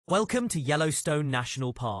Welcome to Yellowstone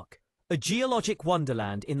National Park, a geologic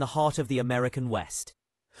wonderland in the heart of the American West.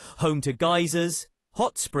 Home to geysers,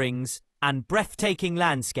 hot springs, and breathtaking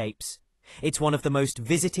landscapes, it's one of the most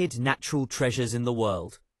visited natural treasures in the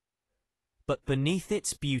world. But beneath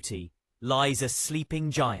its beauty lies a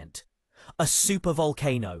sleeping giant, a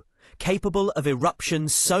supervolcano capable of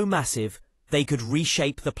eruptions so massive they could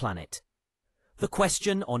reshape the planet. The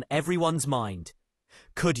question on everyone's mind: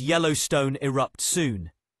 could Yellowstone erupt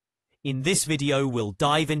soon? In this video, we'll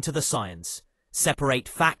dive into the science, separate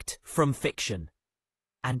fact from fiction,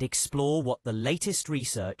 and explore what the latest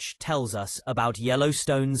research tells us about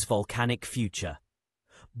Yellowstone's volcanic future.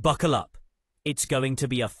 Buckle up, it's going to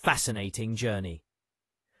be a fascinating journey.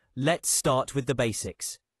 Let's start with the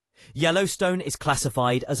basics. Yellowstone is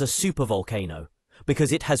classified as a supervolcano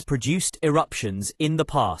because it has produced eruptions in the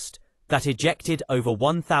past that ejected over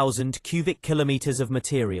 1,000 cubic kilometers of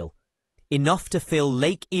material, enough to fill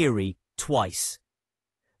Lake Erie twice.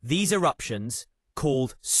 These eruptions,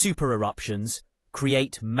 called supereruptions,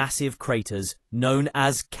 create massive craters known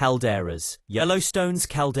as calderas. Yellowstone's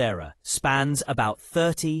caldera spans about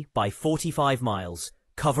 30 by 45 miles,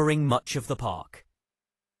 covering much of the park.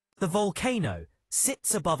 The volcano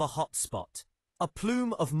sits above a hot spot, a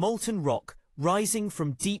plume of molten rock rising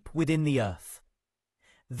from deep within the earth.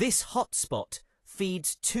 This hot spot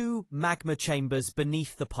feeds two magma chambers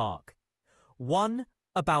beneath the park, one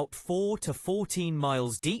about 4 to 14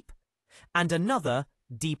 miles deep, and another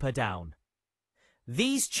deeper down.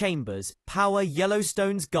 These chambers power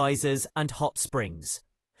Yellowstone's geysers and hot springs,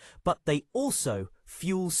 but they also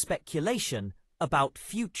fuel speculation about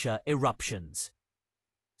future eruptions.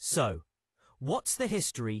 So, what's the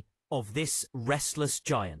history of this restless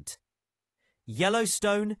giant?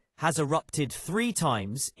 Yellowstone has erupted 3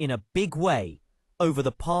 times in a big way over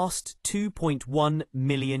the past 2.1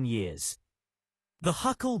 million years. The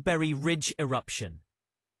Huckleberry Ridge eruption,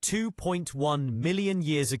 2.1 million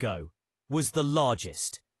years ago, was the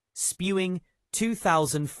largest, spewing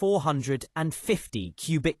 2,450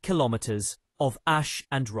 cubic kilometers of ash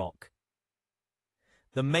and rock.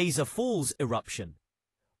 The Mesa Falls eruption,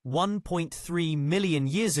 1.3 million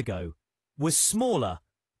years ago, was smaller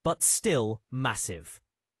but still massive.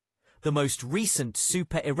 The most recent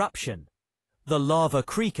super eruption, the Lava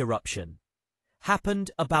Creek eruption, happened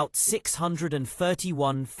about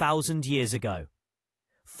 631,000 years ago,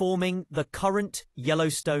 forming the current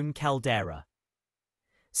Yellowstone caldera.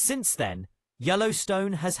 Since then,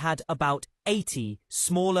 Yellowstone has had about 80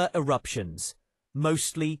 smaller eruptions,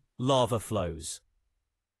 mostly lava flows,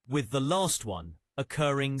 with the last one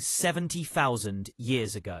occurring 70,000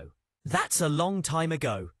 years ago. That's a long time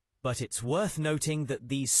ago, but it's worth noting that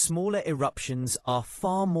these smaller eruptions are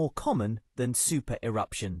far more common than super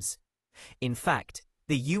eruptions. In fact,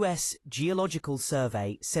 the US Geological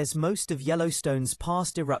Survey says most of Yellowstone's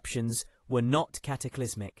past eruptions were not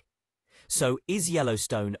cataclysmic. So is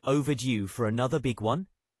Yellowstone overdue for another big one?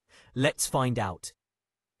 Let's find out.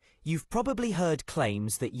 You've probably heard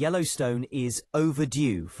claims that Yellowstone is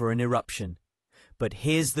overdue for an eruption. But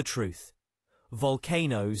here's the truth.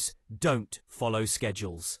 Volcanoes don't follow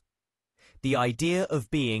schedules. The idea of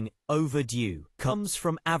being overdue comes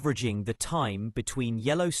from averaging the time between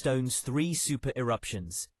Yellowstone's 3 super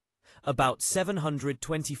eruptions, about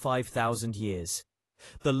 725,000 years.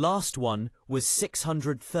 The last one was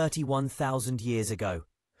 631,000 years ago,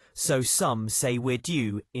 so some say we're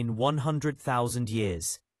due in 100,000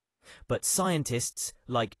 years. But scientists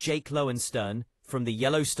like Jake Lowenstern from the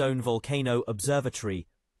Yellowstone Volcano Observatory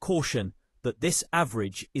caution that this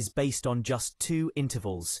average is based on just 2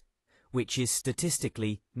 intervals, which is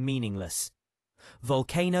statistically meaningless.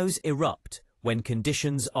 Volcanoes erupt when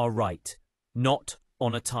conditions are right, not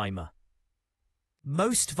on a timer.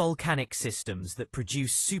 Most volcanic systems that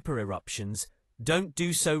produce super eruptions don't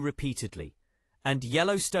do so repeatedly, and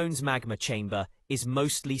Yellowstone's magma chamber is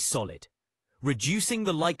mostly solid, reducing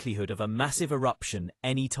the likelihood of a massive eruption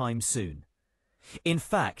anytime soon. In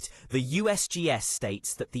fact, the USGS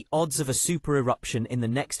states that the odds of a super eruption in the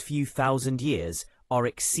next few thousand years are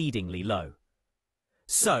exceedingly low.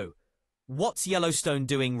 So, what's Yellowstone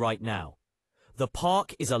doing right now? The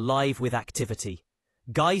park is alive with activity.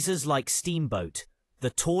 Geysers like Steamboat, the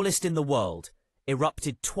tallest in the world,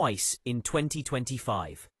 erupted twice in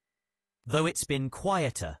 2025. Though it's been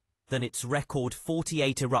quieter than its record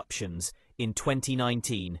 48 eruptions in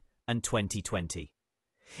 2019 and 2020.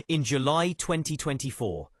 In July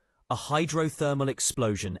 2024, a hydrothermal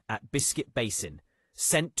explosion at Biscuit Basin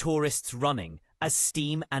sent tourists running as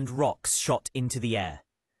steam and rocks shot into the air.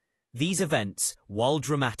 These events, while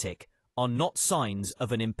dramatic, are not signs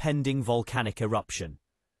of an impending volcanic eruption.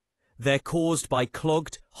 They're caused by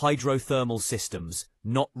clogged hydrothermal systems,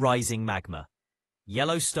 not rising magma.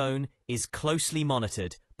 Yellowstone is closely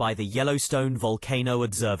monitored by the Yellowstone Volcano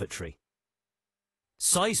Observatory.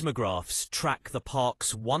 Seismographs track the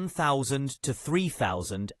park's 1,000 to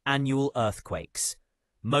 3,000 annual earthquakes,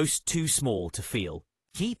 most too small to feel.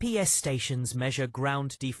 GPS stations measure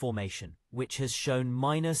ground deformation, which has shown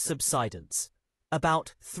minor subsidence,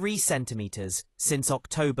 about 3 centimeters since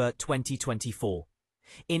October 2024.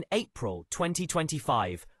 In April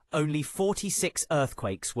 2025, only 46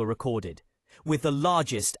 earthquakes were recorded, with the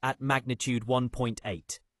largest at magnitude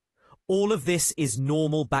 1.8. All of this is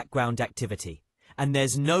normal background activity, and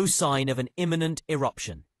there's no sign of an imminent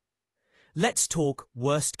eruption. Let's talk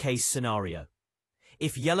worst-case scenario.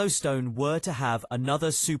 If Yellowstone were to have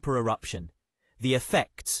another super eruption, the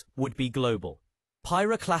effects would be global.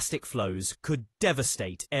 Pyroclastic flows could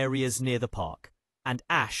devastate areas near the park, and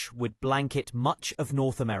ash would blanket much of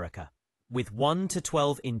North America, with 1 to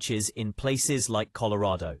 12 inches in places like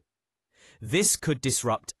Colorado. This could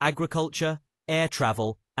disrupt agriculture, air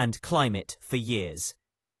travel, and climate for years.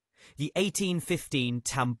 The 1815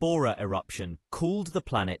 Tambora eruption cooled the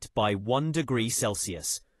planet by 1 degree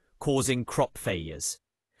Celsius, causing crop failures.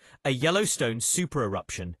 A Yellowstone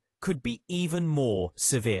supereruption could be even more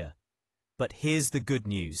severe. But here's the good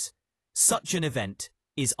news. Such an event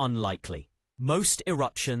is unlikely. Most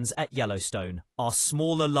eruptions at Yellowstone are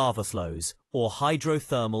smaller lava flows or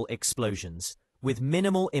hydrothermal explosions, with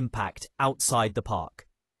minimal impact outside the park.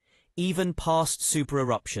 Even past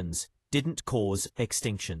supereruptions didn't cause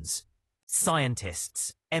extinctions.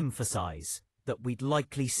 Scientists emphasize that we'd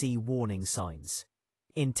likely see warning signs.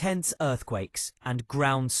 Intense earthquakes and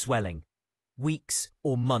ground swelling, weeks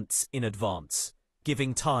or months in advance,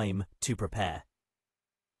 giving time to prepare.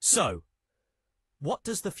 So, what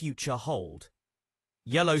does the future hold?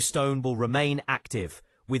 Yellowstone will remain active,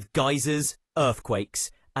 with geysers,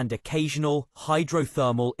 earthquakes, and occasional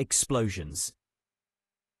hydrothermal explosions.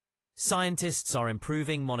 Scientists are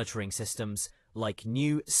improving monitoring systems like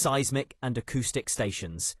new seismic and acoustic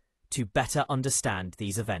stations to better understand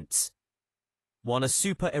these events. While a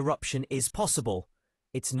super eruption is possible,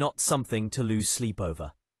 it's not something to lose sleep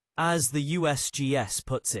over. As the USGS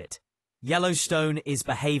puts it, Yellowstone is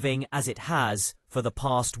behaving as it has for the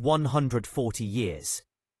past 140 years.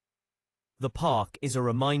 The park is a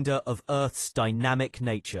reminder of Earth's dynamic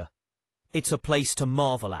nature. It's a place to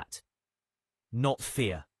marvel at, not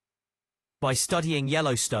fear. By studying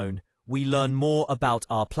Yellowstone, we learn more about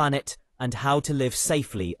our planet and how to live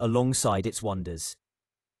safely alongside its wonders.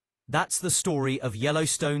 That's the story of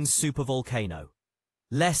Yellowstone's supervolcano.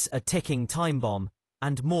 Less a ticking time bomb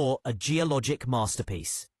and more a geologic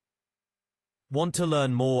masterpiece. Want to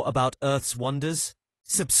learn more about Earth's wonders?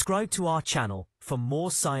 Subscribe to our channel for more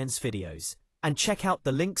science videos and check out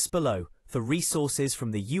the links below for resources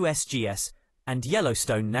from the USGS and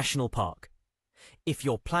Yellowstone National Park. If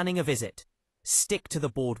you're planning a visit, stick to the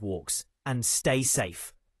boardwalks and stay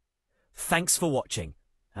safe. Thanks for watching,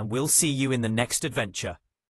 and we'll see you in the next adventure.